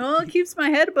like, no, it keeps my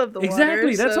head above the water.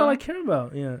 Exactly. That's all I care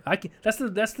about. Yeah, that's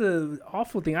the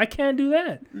awful thing. I can't do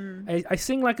that. I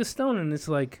sing like a stone, and it's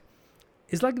like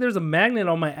there's a magnet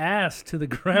on my ass to the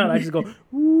ground. I just go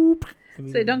whoop.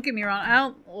 So don't get me wrong, I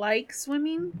don't like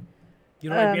swimming. You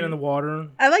don't like being in the water?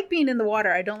 I like being in the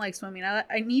water. I don't like swimming.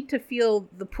 I need to feel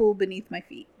the pool beneath my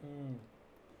feet.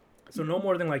 So no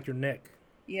more than like your neck.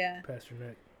 Yeah. Past your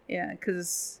neck. Yeah,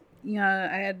 because,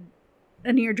 I had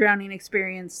a near drowning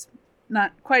experience.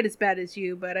 Not quite as bad as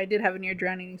you, but I did have a near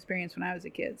drowning experience when I was a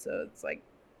kid. So it's like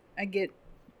I get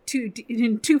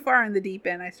too far in the deep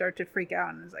end. I start to freak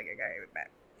out, and it's like I gotta get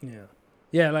back. Yeah.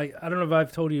 Yeah, like I don't know if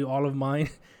I've told you all of mine.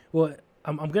 Well,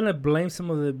 I'm gonna blame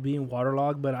some of it being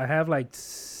waterlogged, but I have like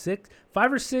 5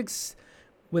 or 6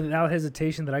 without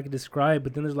hesitation that I could describe.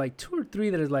 But then there's like 2 or 3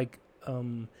 that is like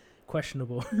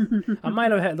questionable.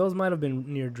 Those might have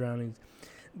been near drownings.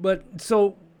 But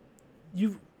so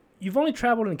you've only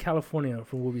traveled in California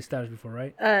from what we established before,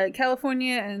 right?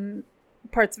 California and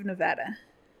parts of Nevada.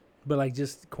 But like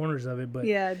just corners of it, but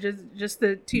yeah, just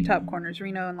the 2 top corners,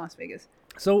 Reno and Las Vegas.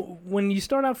 So when you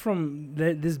start out from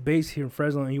this base here in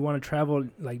Fresno and you want to travel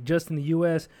like just in the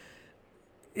U.S.,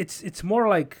 it's more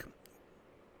like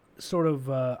sort of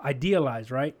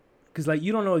idealized, right? Because like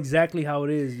you don't know exactly how it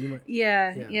is.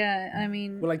 Yeah. I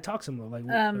mean, well, like talk some more.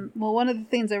 Well, one of the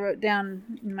things I wrote down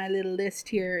in my little list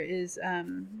here is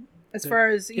as far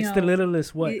as it's the little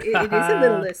list. What it is a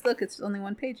little list. Look, it's only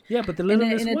one page. Yeah, but the little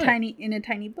list in a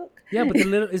tiny book. Yeah, but the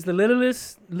little is the little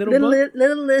list little book? Little list.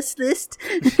 Little list.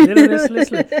 It's the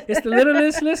little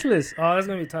list. Oh, that's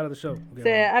gonna be the title of the show. Okay,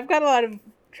 so I've got a lot of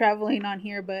traveling on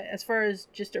here, but as far as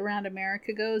just around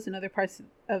America goes and other parts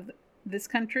of this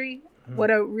country,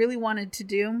 what I really wanted to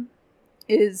do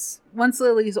is once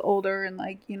Lily's older and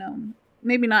like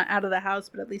maybe not out of the house,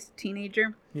 but at least a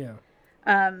teenager. Yeah.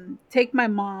 Take my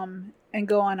mom and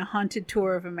go on a haunted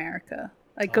tour of America.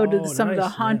 Like go to some of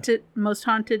the most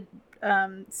haunted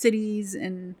cities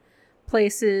and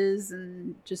places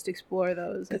and just explore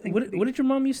those. I think. What did your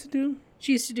mom used to do?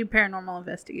 She used to do paranormal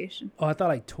investigation. Oh, I thought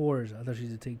like tours. I thought she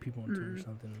used to take people on tours or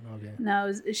something. Okay.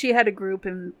 No, she had a group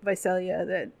in Visalia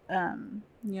that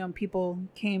people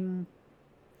came.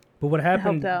 But what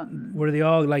happened? Were they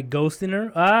all like ghosting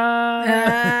her?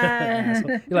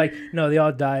 You're like, no, they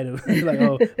all died of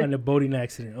on a boating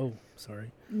accident. Oh,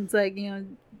 sorry. It's like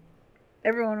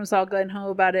everyone was all gung ho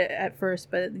about it at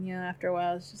first, but after a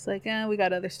while, it's just like, we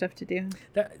got other stuff to do.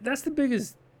 That's the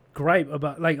biggest gripe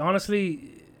about. Like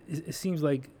honestly, it seems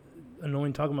like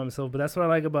annoying talking about myself, but that's what I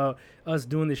like about us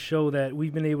doing this show, that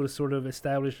we've been able to sort of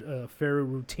establish a fair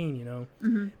routine,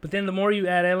 Mm-hmm. But then the more you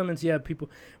add elements, people,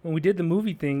 when we did the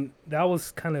movie thing, that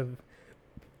was kind of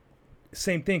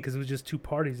same thing because it was just 2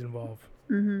 parties involved.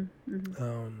 Mm-hmm.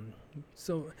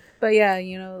 Mm-hmm. But yeah,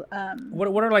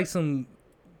 what are like some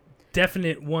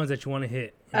definite ones that you want to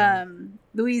hit?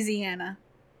 Louisiana,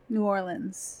 New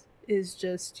Orleans is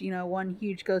just one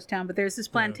huge ghost town, but there's this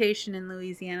plantation in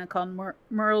Louisiana called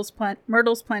Myrtle's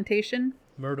Plantation.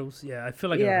 Myrtles, yeah, I feel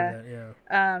like I've heard that.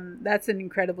 Yeah, that's an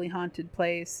incredibly haunted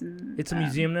place, and it's a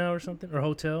museum now or something, or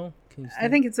hotel. I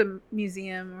think it's a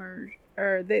museum,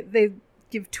 or they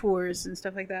give tours and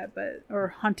stuff like that, or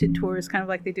haunted tours, kind of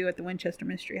like they do at the Winchester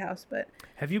Mystery House. But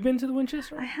have you been to the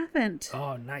Winchester? I haven't.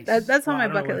 Oh, nice. That's on my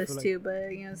bucket list too. But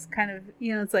it's kind of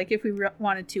it's like if we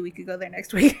wanted to, we could go there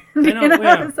next week. I know.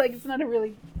 Yeah. It's like it's not a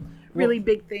really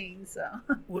big thing. So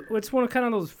it's one of kind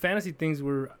of those fantasy things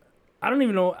where I don't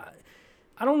even know.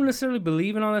 I don't necessarily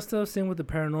believe in all that stuff. Same with the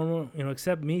paranormal,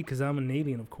 except me, because I'm an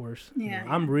alien, of course. Yeah.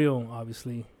 I'm real,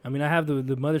 obviously. I mean, I have the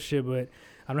mothership, but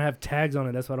I don't have tags on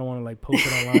it. That's why I don't want to like post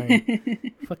it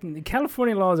online. Fucking the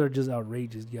California laws are just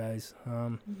outrageous, guys.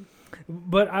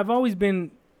 But I've always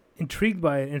been intrigued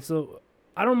by it, and so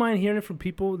I don't mind hearing it from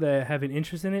people that have an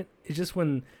interest in it. It's just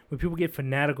when people get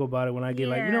fanatical about it, when I get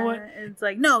like, you know what? It's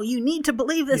like, no, you need to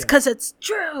believe this Yeah. because it's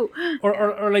true.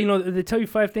 Or like, you know, they tell you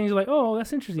 5 things, you're like, oh,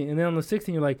 that's interesting. And then on the 6th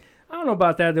thing, you're like, I don't know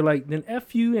about that. They're like, then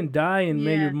F you and die and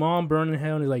may Yeah. your mom burn in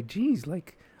hell. And you're like, geez,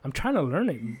 like, I'm trying to learn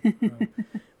it.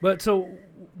 But so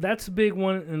that's a big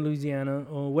one in Louisiana.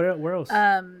 Where else?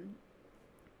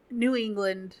 New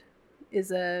England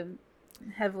is a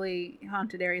heavily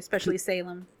haunted area, especially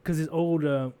Salem. Because it's old.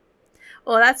 Well,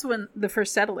 that's when the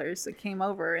first settlers that came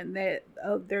over, and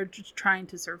they're just trying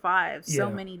to survive. So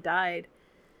Yeah. many died,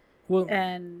 Well,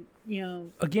 and you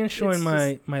know, again, showing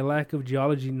my lack of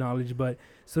geology knowledge. But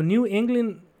so New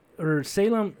England or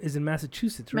Salem is in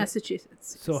Massachusetts, right?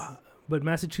 Massachusetts. So, but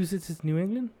Massachusetts is New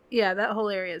England? Yeah, that whole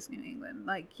area is New England.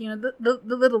 Like, you know,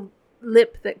 the little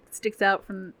lip that sticks out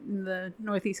from the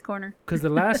northeast corner. Because the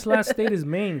last state is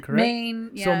Maine, correct? Maine,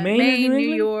 yeah. So Maine is New New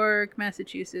England? York,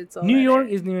 Massachusetts. All New that York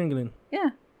area. is New England. Yeah.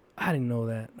 I didn't know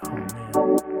that. Oh,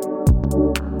 man.